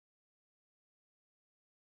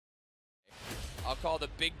I'll call the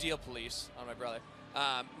big deal police on my brother.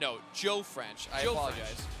 No, Joe French. I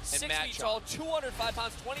apologize. And 6 Matt feet Chong. tall, 205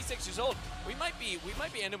 pounds, 26 years old. We might be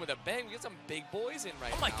ending with a bang. We got some big boys in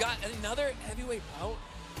right now. Oh my God, another heavyweight bout.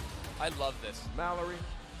 I love this. Mallory.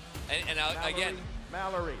 And Mallory, again,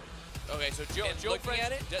 Mallory. Okay, so Joe French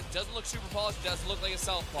at it, doesn't look super polished. Doesn't look like a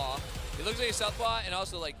southpaw. He looks like a southpaw, and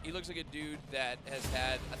also like he looks like a dude that has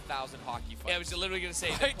had 1,000 hockey fights. Yeah, I was literally gonna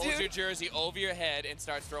say, Right, pulls your dude? jersey over your head and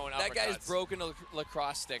starts throwing uppercuts. That guy's broken a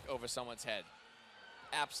lacrosse stick over someone's head.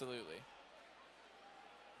 Absolutely.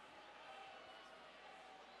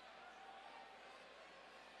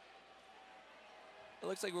 It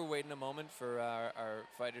looks like we're waiting a moment for our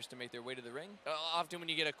fighters to make their way to the ring. Often when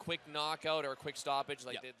you get a quick knockout or a quick stoppage,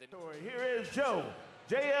 like Here is Joe,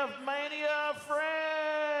 JF Mania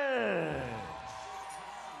French.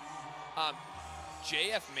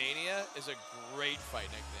 JF Mania is a great fight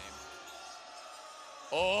nickname.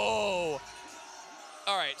 Oh!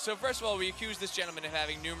 All right, so first of all, we accuse this gentleman of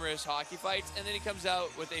having numerous hockey fights, and then he comes out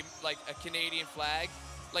with a Canadian flag.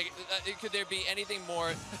 Like, could there be anything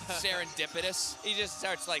more serendipitous? he just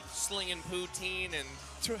starts like slinging poutine and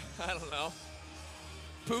I don't know.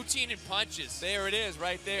 Poutine and punches. There it is,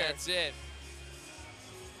 right there. That's it.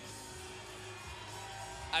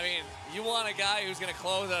 I mean, you want a guy who's gonna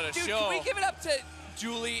close out a Dude, show. can we give it up to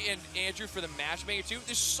Julie and Andrew for the matchmaking too?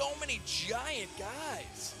 There's so many giant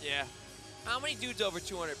guys. Yeah. How many dudes over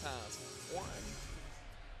 200 pounds? One.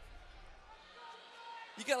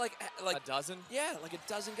 You got like a dozen? Yeah, like a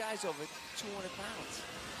dozen guys over 200 pounds.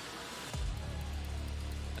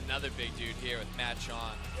 Another big dude here with Matt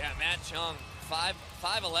Chong. Yeah, Matt Chong,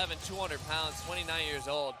 5'11", 200 pounds, 29 years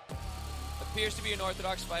old. Appears to be an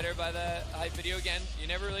orthodox fighter by the hype video. Again, you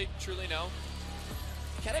never really truly know.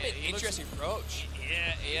 Kind of an interesting approach.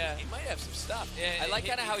 Yeah. He might have some stuff. Yeah, I like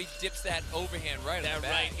kind of how he dips that overhand right on That the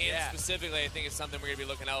back. right hand specifically, I think is something we're gonna be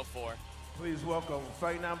looking out for. Please welcome,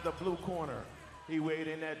 fighting out the blue corner. He weighed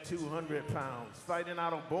in at 200 pounds, fighting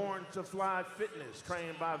out of Born to Fly Fitness,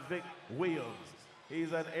 trained by Vic Williams.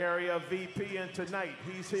 He's an area VP, and tonight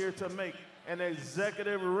he's here to make an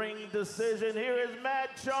executive ring decision. Here is Matt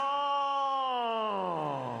Chong.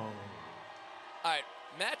 All right,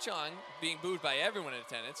 Matt Chong being booed by everyone in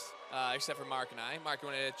attendance, except for Mark and I. Mark, you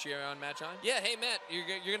want to cheer on Matt Chong? Yeah, hey Matt, you're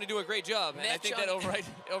going to do a great job. And I think that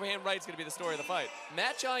overhand right's going to be the story of the fight.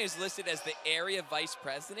 Matt Chong is listed as the area vice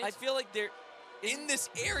president. I feel like in this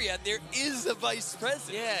area, there is a vice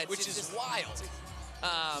president, yeah, which is just wild.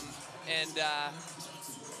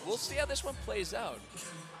 We'll see how this one plays out.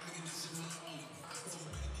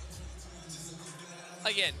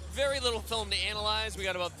 Again, very little film to analyze. We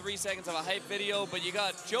got about 3 seconds of a hype video, but you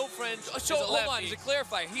got Joe French. So hold on, to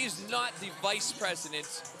clarify, he's not the vice president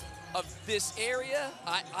of this area.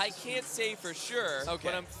 I can't say for sure, okay,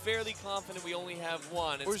 but I'm fairly confident we only have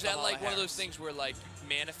one. Or is that like one of those things where like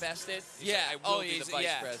manifest it? Yeah, like, I will be the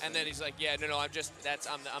vice president. And then he's like, yeah, no, I'm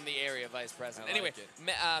the area vice president. Anyway,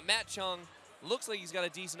 Matt Chong looks like he's got a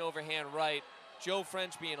decent overhand right. Joe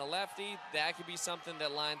French being a lefty, that could be something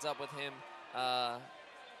that lines up with him.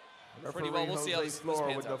 Pretty well. We'll see how this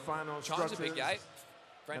pans with out. the final Chong's a big guy.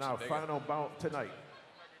 French and our final bout tonight.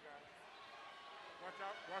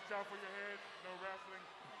 Watch out for your head. No wrestling.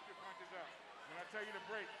 Keep your punches out. When I tell you to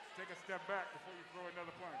break, take a step back before you throw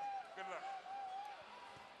another punch. Good luck.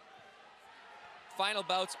 Final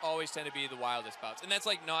bouts always tend to be the wildest bouts, and that's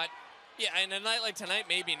like not. Yeah, and a night like tonight,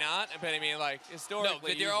 maybe not. But I mean, like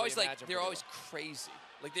historically, no, they're always like they're always crazy.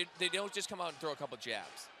 Like they don't just come out and throw a couple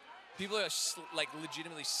jabs. People are like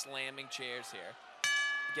legitimately slamming chairs here,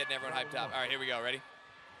 getting everyone hyped up. All right, here we go. Ready?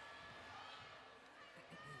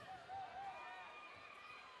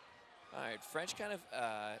 All right, French kind of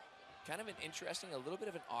an interesting, a little bit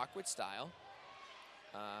of an awkward style.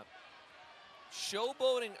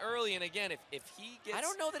 Showboating early, and again, if he gets, I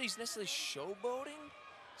don't know that he's necessarily showboating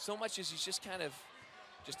so much as he's just kind of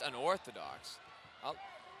just unorthodox.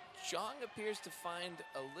 Chong appears to find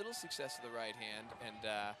a little success with the right hand, and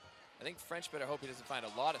I think French better hope he doesn't find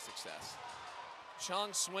a lot of success.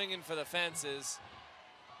 Chong swinging for the fences.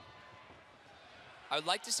 I would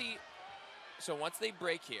like to see, so once they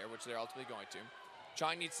break here, which they're ultimately going to,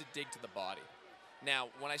 Chong needs to dig to the body. Now,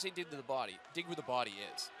 when I say dig to the body, dig where the body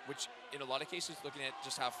is, which in a lot of cases, looking at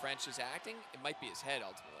just how French is acting, it might be his head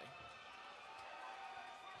ultimately.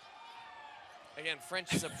 Again,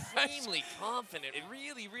 French is supremely confident,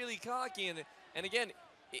 really, really cocky, and again,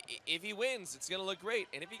 if he wins, it's gonna look great,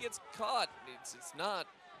 and if he gets caught, it's not.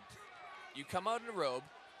 You come out in a robe,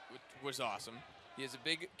 which was awesome. He has a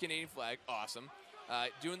big Canadian flag, awesome.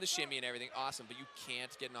 Doing the shimmy and everything, awesome, but you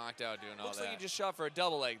can't get knocked out doing all that. Looks like he just shot for a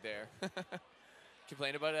double leg there.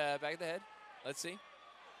 Complain about back of the head? Let's see.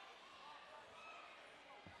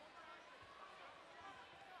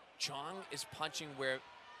 Chong is punching where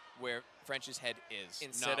French's head is.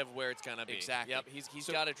 Instead of where it's going to be. Exactly. Yep, he's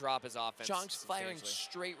got to drop his offense. Chong's firing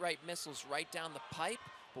straight right missiles right down the pipe,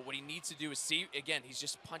 but what he needs to do is see, again, he's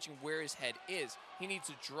just punching where his head is. He needs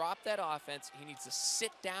to drop that offense. He needs to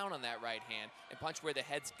sit down on that right hand and punch where the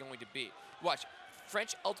head's going to be. Watch,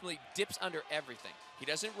 French ultimately dips under everything. He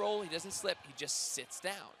doesn't roll, he doesn't slip, he just sits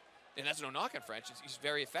down. And that's no knock on French. He's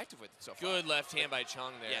very effective with it so far. Good left hand by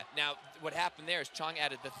Chong there. Yeah. Now, what happened there is Chong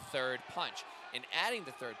added the third punch. In adding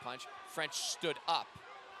the third punch, French stood up.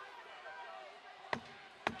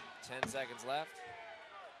 10 seconds left.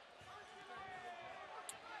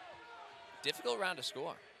 Difficult round to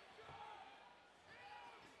score.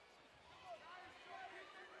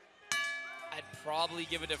 I'd probably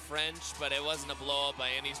give it to French, but it wasn't a blow-up by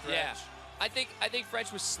any stretch. Yeah. I think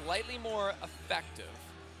French was slightly more effective,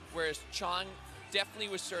 whereas Chong definitely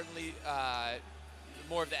was certainly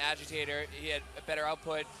more of the agitator. He had a better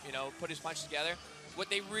output, you know, put his punches together. What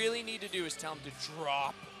they really need to do is tell him to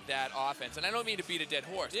drop that offense. And I don't mean to beat a dead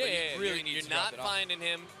horse, but he really needs to drop You're not finding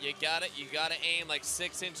him. You gotta aim like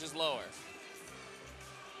 6 inches lower.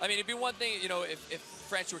 I mean, it'd be one thing, you know, if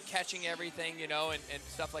French were catching everything, you know, and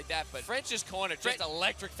stuff like that, but French's corner, just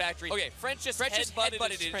electric factory. Okay, French just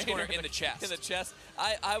headbutted his corner in the chest. In the chest.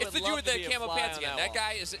 I would it's the love dude with to the be a camo fly pants on again. that That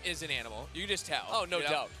guy is an animal. You can just tell. Oh, no you know?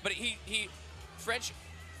 doubt. But French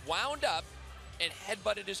wound up and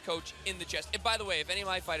headbutted his coach in the chest. And by the way, if any of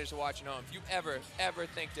my fighters are watching home, if you ever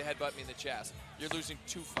think to headbutt me in the chest, you're losing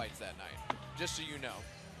 2 fights that night. Just so you know.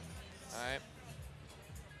 All right.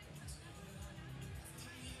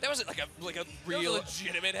 That was like a real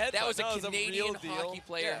legitimate headbutt. That was a a Canadian real hockey deal.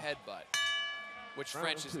 player headbutt, which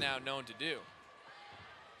French is now known to do.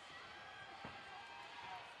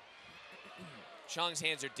 Chong's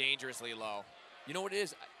hands are dangerously low. You know what it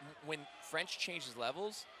is? When French changes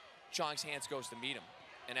levels, Chong's hands goes to meet him.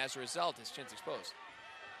 And as a result, his chin's exposed.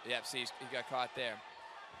 Yep, see, he got caught there.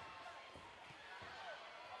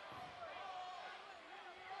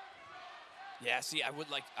 Yeah, see, I'd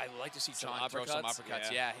like to see Chong throw some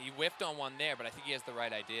uppercuts. Yeah, he whiffed on one there, but I think he has the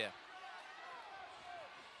right idea.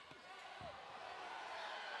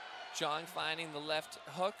 Chong finding the left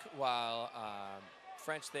hook while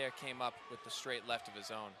French there came up with the straight left of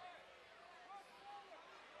his own.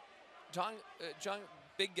 Chong,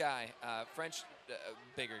 big guy. French,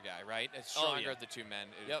 bigger guy, right? A stronger of the two men,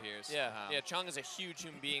 it appears. Yeah, Chong is a huge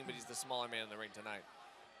human being, but he's the smaller man in the ring tonight.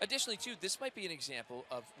 Additionally, too, this might be an example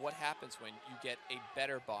of what happens when you get a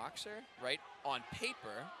better boxer, right? On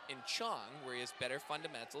paper, in Chong, where he has better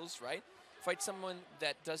fundamentals, right? Fight someone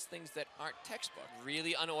that does things that aren't textbook.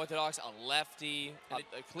 Really unorthodox, a lefty,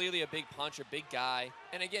 clearly a big puncher, big guy.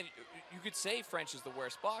 And again, you could say French is the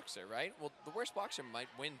worst boxer, right? Well, the worst boxer might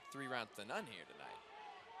win 3 rounds to none here tonight.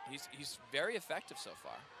 He's very effective so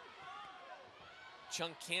far.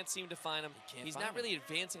 Chung can't seem to find him. He's not really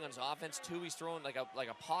advancing on his offense, too. He's throwing like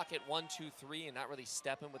a pocket 1, 2, 3 and not really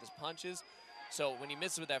stepping with his punches. So when he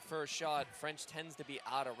misses with that first shot, French tends to be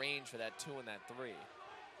out of range for that 2 and that 3.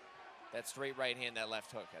 That straight right hand, that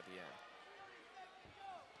left hook at the end.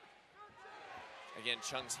 Again,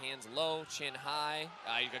 Chung's hands low, chin high.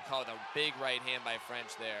 You could call it a big right hand by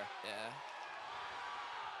French there. Yeah.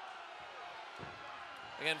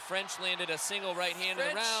 Again, French landed a single right hand in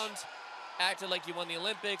the round, acted like he won the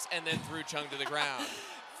Olympics, and then threw Chung to the ground.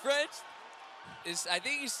 French I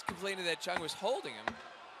think he's complaining that Chung was holding him.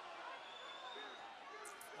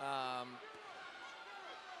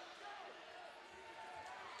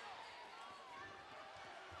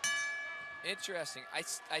 Interesting. I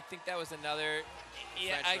think that was another.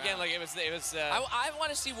 Yeah, French again, round. like it was. I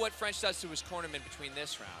want to see what French does to his cornerman between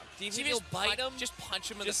this round. Do you think he'll bite him? Just punch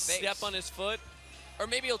him in the Just face. step on his foot? Or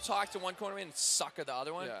maybe he'll talk to one cornerman and sucker the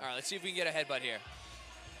other one. Yeah. All right, let's see if we can get a headbutt here.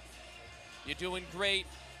 You're doing great.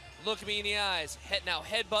 Look me in the eyes. Now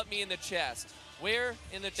headbutt me in the chest. Where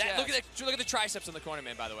in the chest? Look at the triceps on the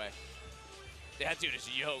cornerman, by the way. That dude is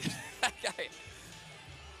yoked. That guy.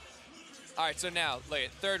 All right, so now, look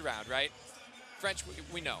at 3rd round, right? French,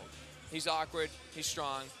 we know. He's awkward, he's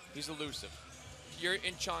strong, he's elusive. You're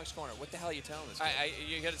in Chong's corner. What the hell are you telling this guy?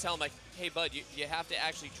 You got to tell him, like, hey, bud, you have to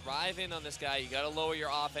actually drive in on this guy. You got to lower your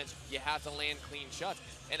offense. You have to land clean shots.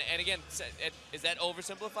 And again, is that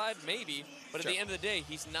oversimplified? Maybe. But at the end of the day,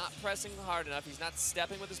 he's not pressing hard enough. He's not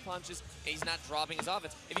stepping with his punches. And he's not dropping his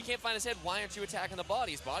offense. If he can't find his head, why aren't you attacking the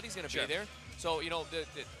body? His body's going to be there. So, you know,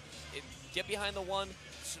 get behind the one,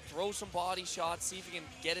 throw some body shots, see if he can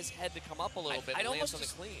get his head to come up a little bit I'd and land almost something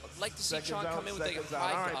just clean. like to see Seconds Chong out, come in with a seconds out.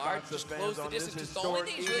 high All right, guard, boxer just fans, close the on this distance. Because the only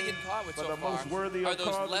thing he's really getting caught with for so the far most worthy are of those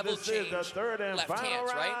cause, level this is the change third and left final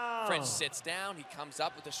hands, right? round. French sits down, he comes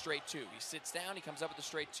up with a straight 2. He sits down, he comes up with a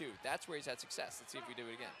straight 2. That's where he's had success. Let's see if we do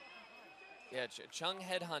it again. Yeah, Chung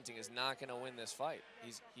head hunting is not going to win this fight.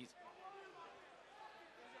 He's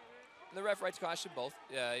The ref writes caution both.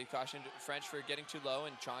 He cautioned French for getting too low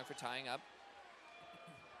and Chong for tying up.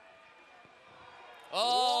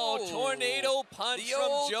 Oh, Whoa. tornado punch The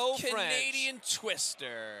from old Joe Canadian French.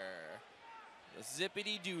 twister. The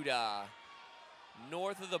zippity-doo-dah.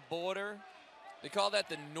 North of the border. They call that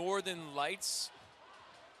the Northern Lights.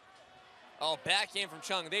 Oh, backhand from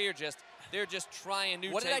Chung. They're just trying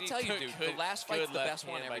new What did I technique. tell you, dude? The last fight's the best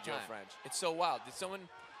one by every Joe time. French. It's so wild. Did someone...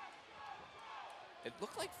 It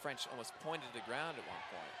looked like French almost pointed to the ground at one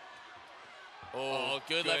point. Oh,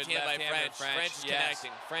 good left hand by French. French is yes.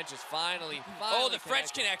 connecting. French is finally Oh, the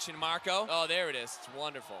French connecting. connection, Marco. Oh, there it is. It's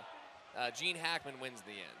wonderful. Gene Hackman wins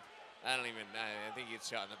the end. I think he gets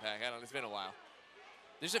shot in the back. It's been a while.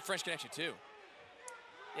 There's a French connection, too.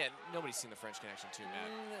 Yeah, nobody's seen the French connection too,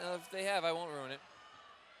 Matt. If they have, I won't ruin it.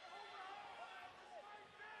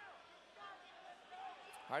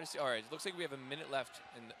 Hard to see. All right, it looks like we have a minute left.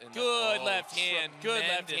 Good left hand. Good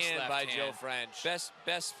left tremendous hand left by hand. Joe French.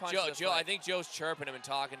 Best punch. Joe, of the I fight. think Joe's chirping him and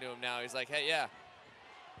talking to him now. He's like, hey, yeah.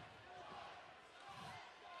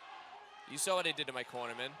 You saw what I did to my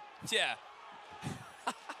cornerman. Yeah.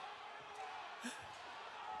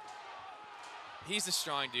 He's a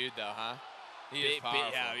strong dude, though, huh? He is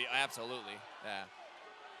powerful. Yeah, absolutely. Yeah.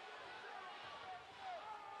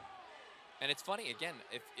 And it's funny again.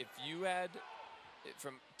 If you had,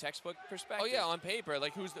 from textbook perspective. Oh yeah, on paper,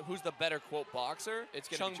 like who's the better quote boxer? It's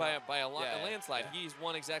gonna Chung be by Chung. a Yeah, landslide. yeah. He's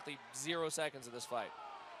won exactly 0 seconds of this fight.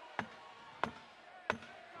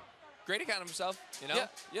 Great account of himself, you know? Yeah,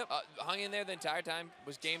 yep. Hung in there the entire time,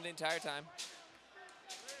 was game the entire time.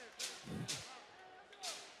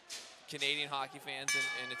 Canadian hockey fans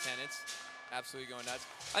in attendance, absolutely going nuts.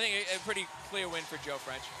 I think a pretty clear win for Joe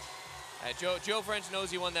French. Joe French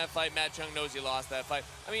knows he won that fight. Matt Chong knows he lost that fight.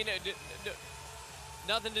 I mean,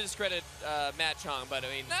 nothing to discredit Matt Chong, but I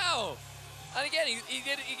mean, No! And again, he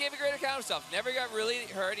gave a great account of himself. Never got really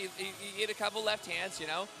hurt. He hit a couple left hands, you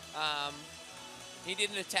know. He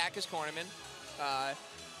didn't attack his cornerman.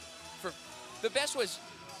 The best was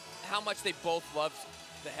how much they both loved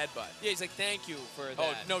the headbutt. yeah, he's like, thank you for that.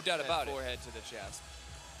 Oh, no doubt about it. Forehead to the chest.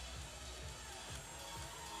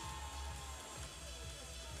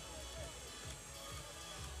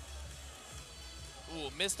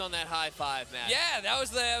 Ooh, missed on that high five, Matt. Yeah, that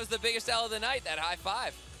was the biggest L of the night, that high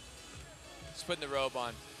five. Just putting the robe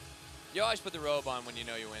on. You always put the robe on when you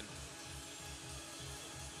know you win.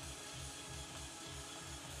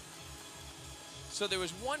 So there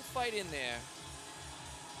was one fight in there,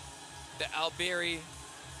 the Alberi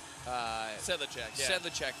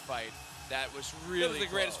Sedlacek fight, that was really That was the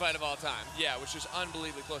greatest close. fight of all time. Yeah, which was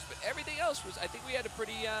unbelievably close. But everything else was, I think we had a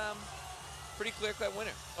pretty clear-cut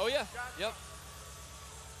winner. Oh, yeah. Yep.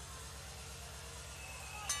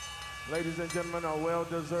 Ladies and gentlemen, a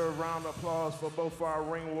well-deserved round of applause for both our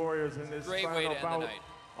ring warriors in this Great way final to end the bout night.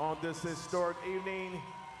 on this historic evening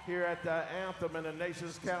here at the Anthem in the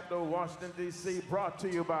nation's capital, Washington, D.C., brought to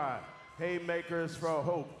you by Haymakers for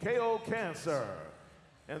Hope, KO Cancer.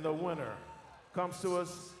 And the winner comes to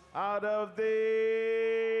us out of the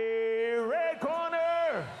red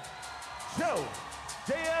corner, Joe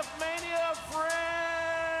JF Mania French.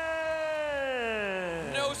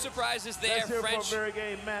 No surprises there. Let's hear French from very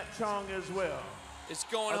game Matt Chong as well. is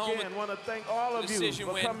going home with Again, want to thank all of you decision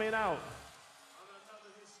for win. coming out